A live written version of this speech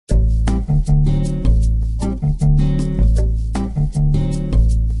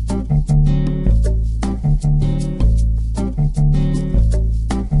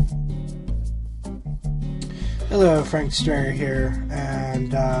Hello, Frank Strayer here,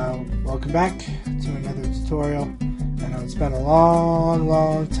 and welcome back to another tutorial. I know it's been a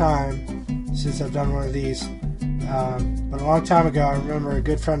long time since I've done one of these, but a long time ago I remember a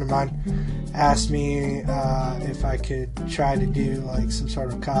good friend of mine asked me if I could try to do like some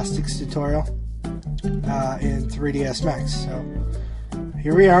sort of Caustics tutorial in 3ds Max. So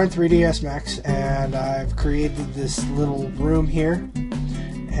here we are in 3ds Max, and I've created this little room here,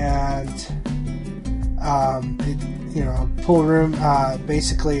 and a pool room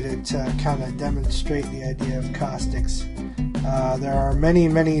basically to kind of demonstrate the idea of caustics. There are many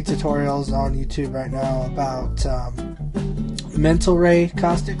tutorials on YouTube right now about mental ray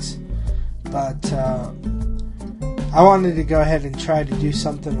caustics, but I wanted to go ahead and try to do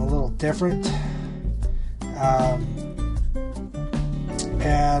something a little different,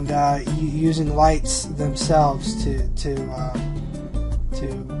 and using lights themselves to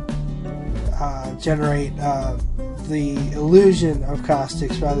generate the illusion of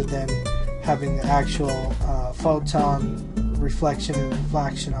caustics rather than having the actual photon reflection and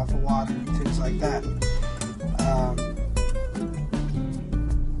reflection off of water and things like that.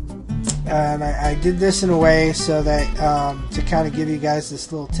 And I did this in a way so that to kind of give you guys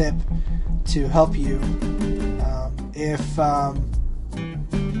this little tip to help you if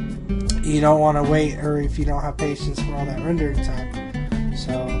you don't want to wait, or if you don't have patience for all that rendering time.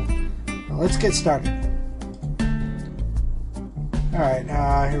 So let's get started. Alright,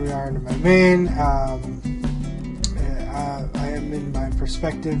 here we are in my main. I am in my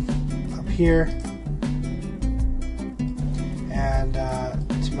perspective up here, and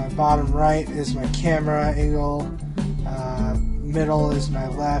to my bottom right is my camera angle, middle is my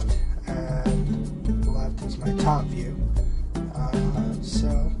left, and left is my top view.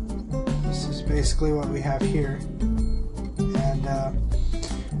 So this is basically what we have here, and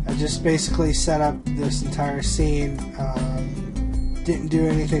I just basically set up this entire scene. Didn't do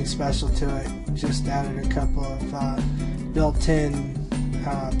anything special to it, just added a couple of built-in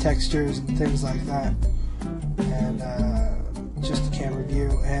textures and things like that, and just a camera view.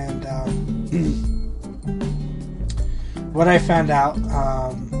 And what I found out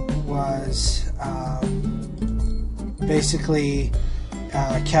was basically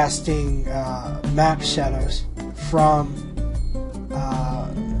casting map shadows from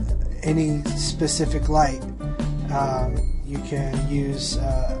any specific light. You can use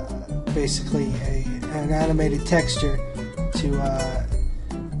basically an animated texture to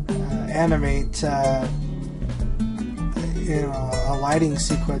animate a lighting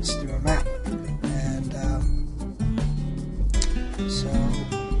sequence through a map. And so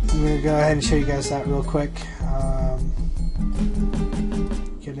I'm going to go ahead and show you guys that real quick.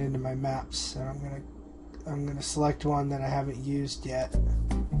 Get into my maps, and I'm gonna select one that I haven't used yet.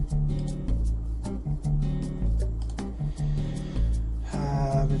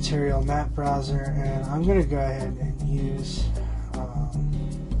 Material map browser, and I'm going to go ahead and use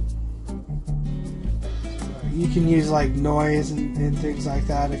you can use like noise and things like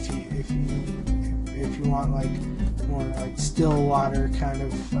that if you want like more like still water kind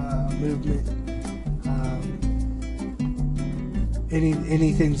of movement.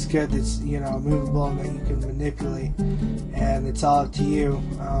 Anything's good that's movable and that you can manipulate, and it's all up to you.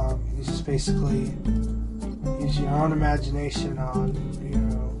 You just basically use your own imagination on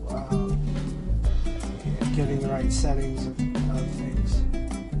getting the right settings of things.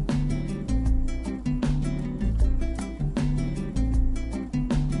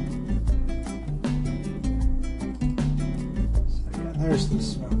 So yeah, there's the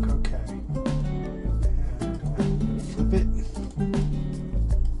smoke. Okay, and I'm gonna flip it,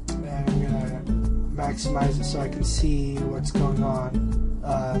 and I'm gonna maximize it so I can see what's going on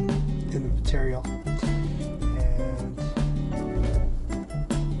in the material.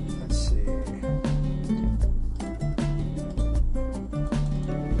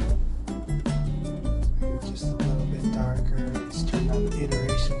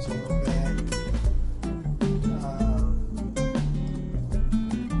 Iterations a little bit.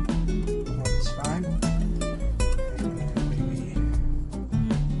 One's fine. And maybe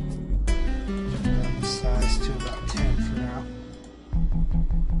down the size to about 10 for now.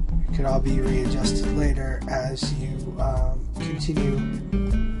 It could all be readjusted later as you continue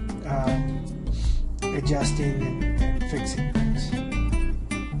adjusting and fixing things.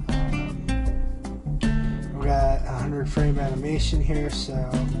 Got 100 frame animation here, so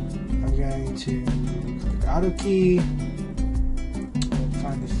I'm going to click auto key and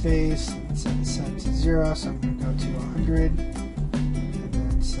find the phase. It's set to 0, so I'm going to go to 100, and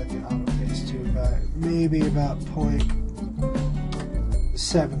then set the auto phase to maybe about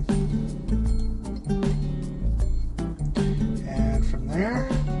 0.7. And from there,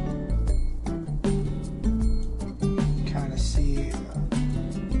 kind of see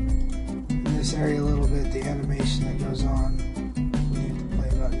in this area a little bit the animation that goes on. We hit the play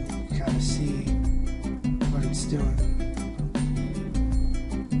button, you kind of see what it's doing.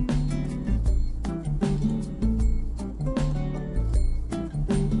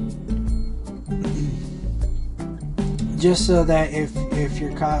 Just so that if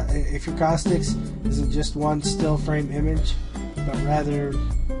your Caustics isn't just one still frame image, but rather,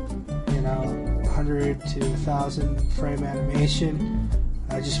 100 to 1,000 frame animation,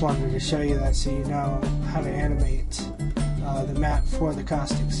 I just wanted to show you that so you know how to animate the map for the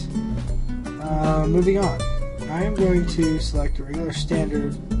Caustics. Moving on, I am going to select a regular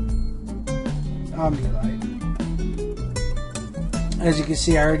standard Omni light. As you can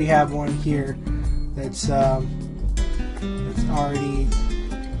see, I already have one here that's already,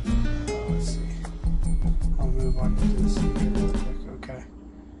 let's see, I'll move on to this here real quick, okay.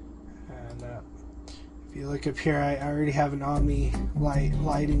 And if you look up here, I already have an Omni light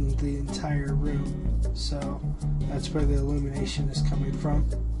lighting the entire room, so that's where the illumination is coming from,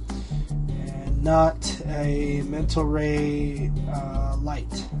 and not a mental ray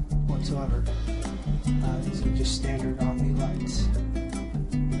light whatsoever. These are just standard Omni lights.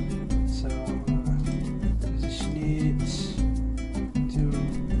 So position it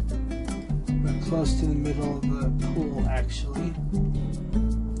close to the middle of the pool, actually,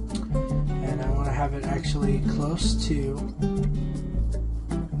 and I want to have it actually close to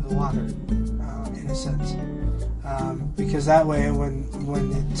the water, in a sense, because that way when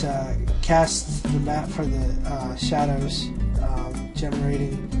it casts the map for the shadows,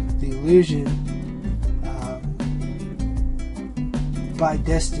 generating the illusion, by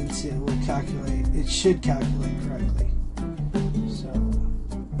distance it will calculate, it should calculate correctly.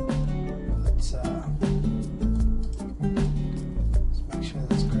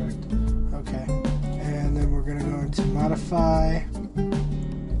 Modify,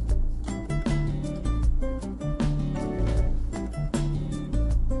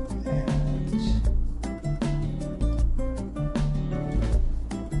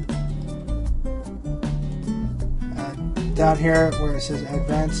 and down here where it says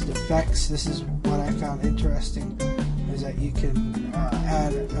advanced effects, this is what I found interesting, is that you can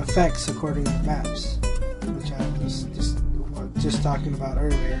add effects according to maps, which I was just talking about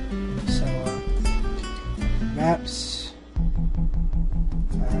earlier. So maps,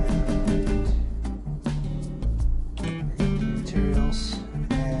 and materials,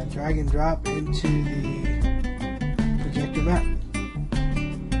 and drag and drop into the projector map.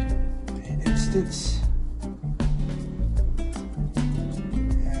 An instance,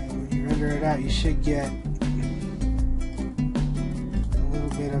 and when you render it out, you should get a little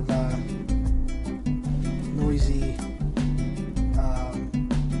bit of a noisy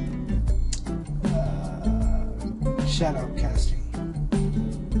shadow casting.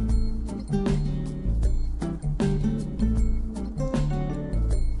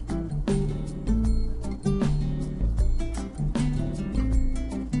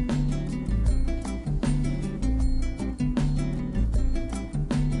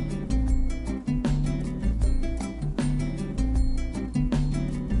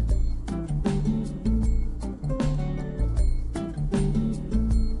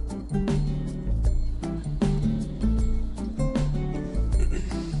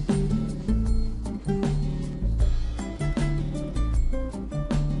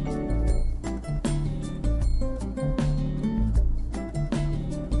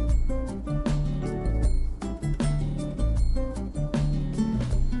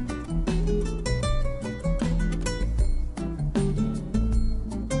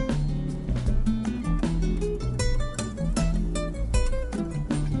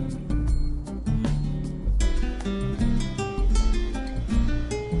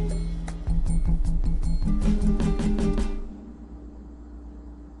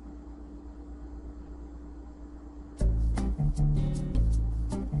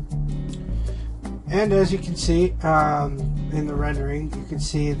 And as you can see in the rendering, you can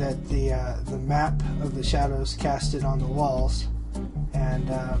see that the map of the shadows casted on the walls, and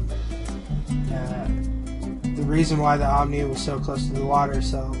the reason why the Omni was so close to the water,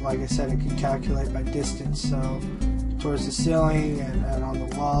 so like I said, it can calculate by distance. So towards the ceiling and on the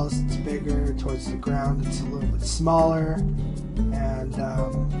walls it's bigger, towards the ground it's a little bit smaller, and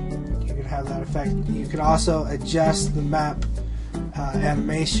you can have that effect. You can also adjust the map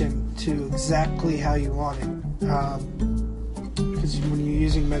animation to exactly how you want it. Because when you're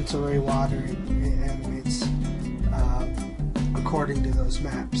using mental ray water, it animates according to those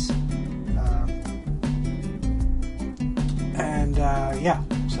maps. Yeah,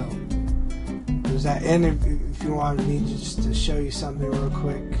 so there's that. And if you wanted me just to show you something real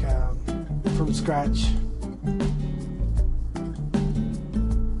quick from scratch.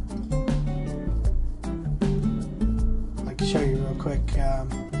 I can show you real quick.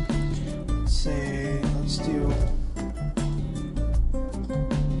 Let's do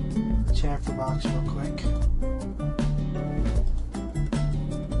a chamfer box real quick.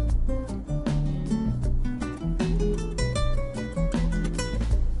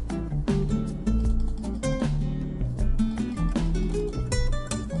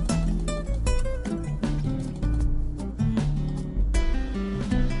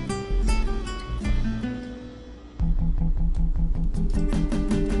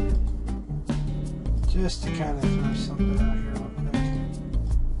 Just to kind of throw something out here real quick.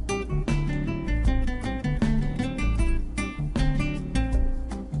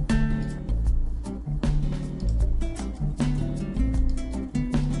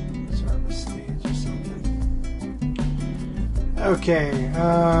 Sort of a stage or something. Okay,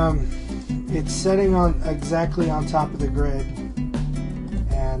 it's setting on exactly on top of the grid,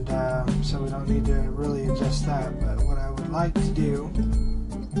 and so we don't need to really adjust that. But what I would like to do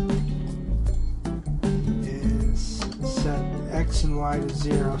set X and Y to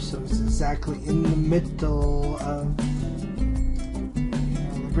 0, so it's exactly in the middle of the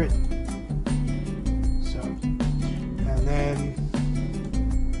grid. So, and then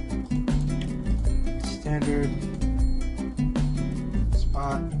standard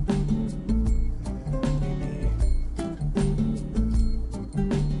spot, and maybe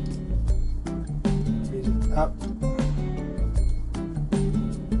raise it up.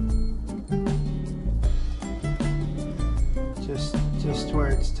 Just where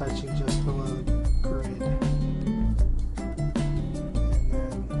it's touching just below the grid. And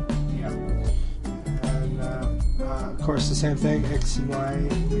then, yeah. And of course the same thing, X and Y,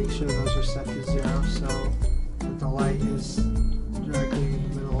 make sure those are set to 0 so that the light is directly in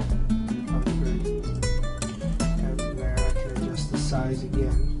the middle of the grid. And from there I can adjust the size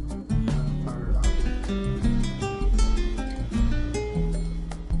again of our object.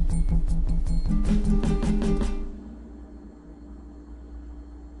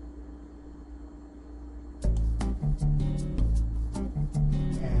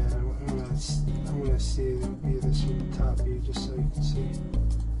 I'm going to view this from the top view just so you can see.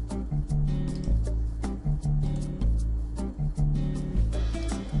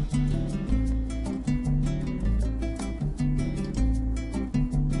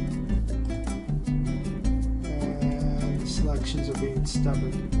 And the selections are being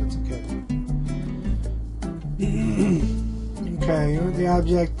stubborn. That's okay. Okay, with the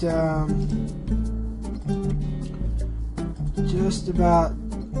object just about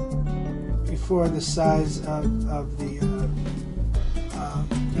before the size of the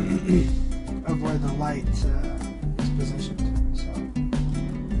of where the light is positioned. So,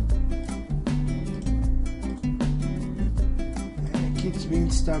 and it keeps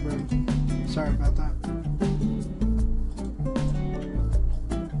being stubborn. Sorry about that.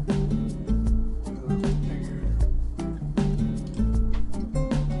 A little bit bigger.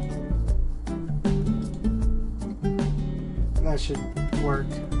 And that should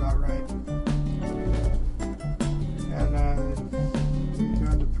work about right.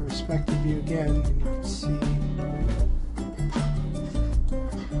 Perspective view again, and you can see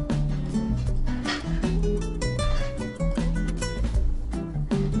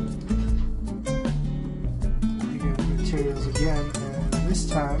you go to materials again, and this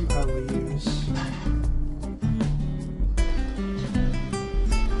time I will use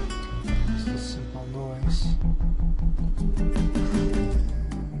just a simple noise.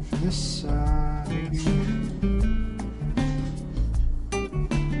 And for this, maybe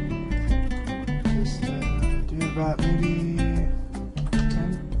about maybe 10,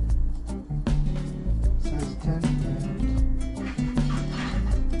 size of 10,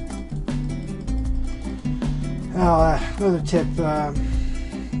 and now another tip,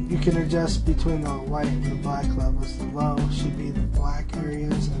 you can adjust between the white and the black levels. The low should be the black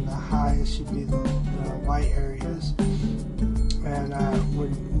areas and the high should be the white areas, and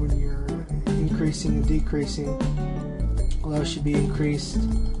when you're increasing and decreasing, low should be increased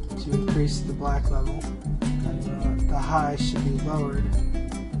to increase the black level, and the high should be lowered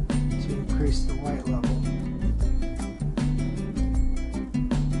to increase the white level.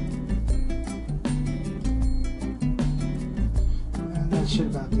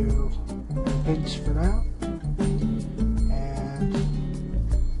 should about do a pinch for now. And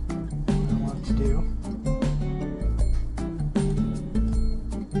what I want to do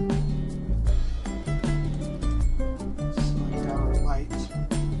is select our light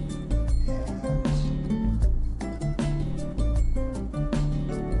and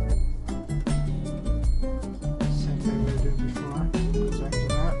same thing we were doing before, projecting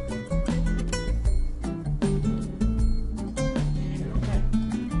that.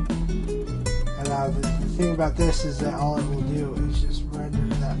 Now the thing about this is that all it will do is just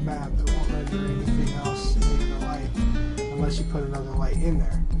render that map. It won't render anything else in the light unless you put another light in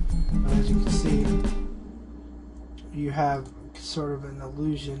there. But as you can see, you have sort of an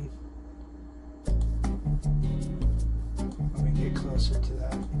illusion. Let me get closer to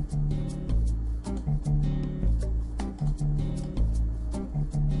that.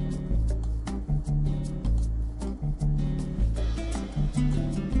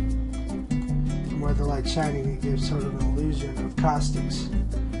 Where the light's shining, it gives sort of an illusion of caustics,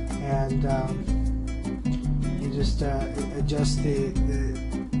 and you just adjust the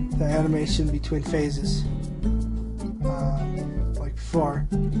animation between phases like before,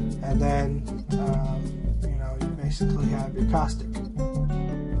 and then you know, you basically have your caustic.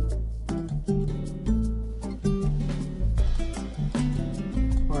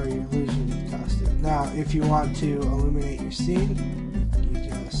 Or your illusion caustic. Now if you want to illuminate your scene,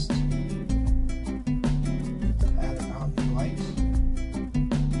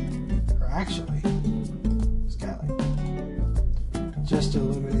 actually skylight, just to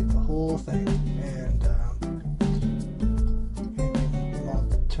illuminate the whole thing, and maybe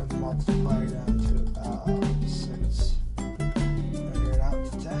turn the multiplier down to about 6. Measure it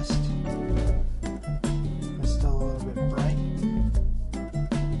out to test. It's still a little bit bright.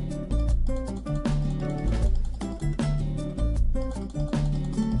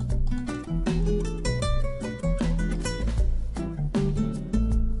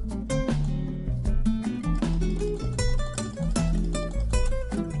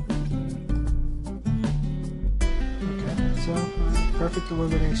 So perfect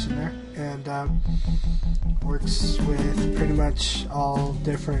illumination there, and works with pretty much all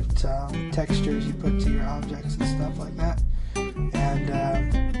different textures you put to your objects and stuff like that. And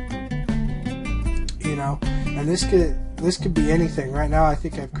you know, and this could be anything. Right now I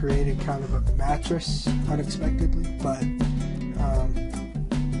think I've created kind of a mattress unexpectedly, but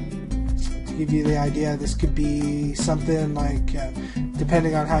to give you the idea, this could be something like,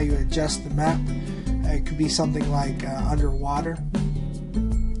 depending on how you adjust the map, it could be something like underwater,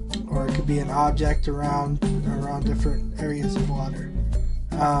 or it could be an object around different areas of water.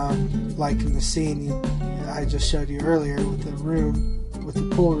 Like in the scene I just showed you earlier with the room, with the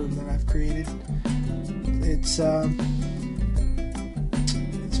pool room that I've created. It's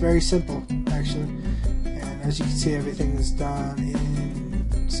very simple actually, and as you can see, everything is done in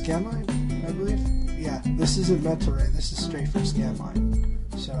Scanline, I believe. Yeah, this isn't Mental Ray, this is straight from Scanline.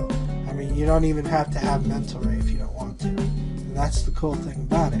 So, I mean, you don't even have to have Mental Ray if you don't want to. And that's the cool thing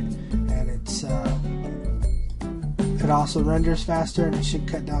about it. And it's it also renders faster, and it should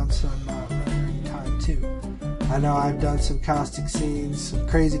cut down some rendering time too. I know I've done some caustic scenes, some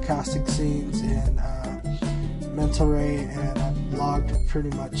crazy caustic scenes in Mental Ray, and I've logged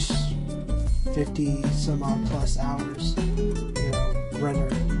pretty much 50 some odd plus hours, you know,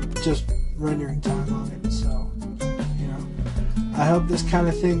 rendering time on it. So, I hope this kind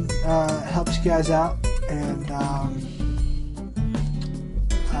of thing helps you guys out, and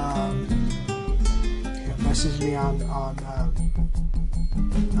message me on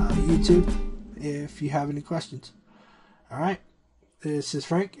YouTube if you have any questions. Alright, this is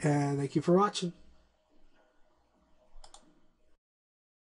Frank, and thank you for watching.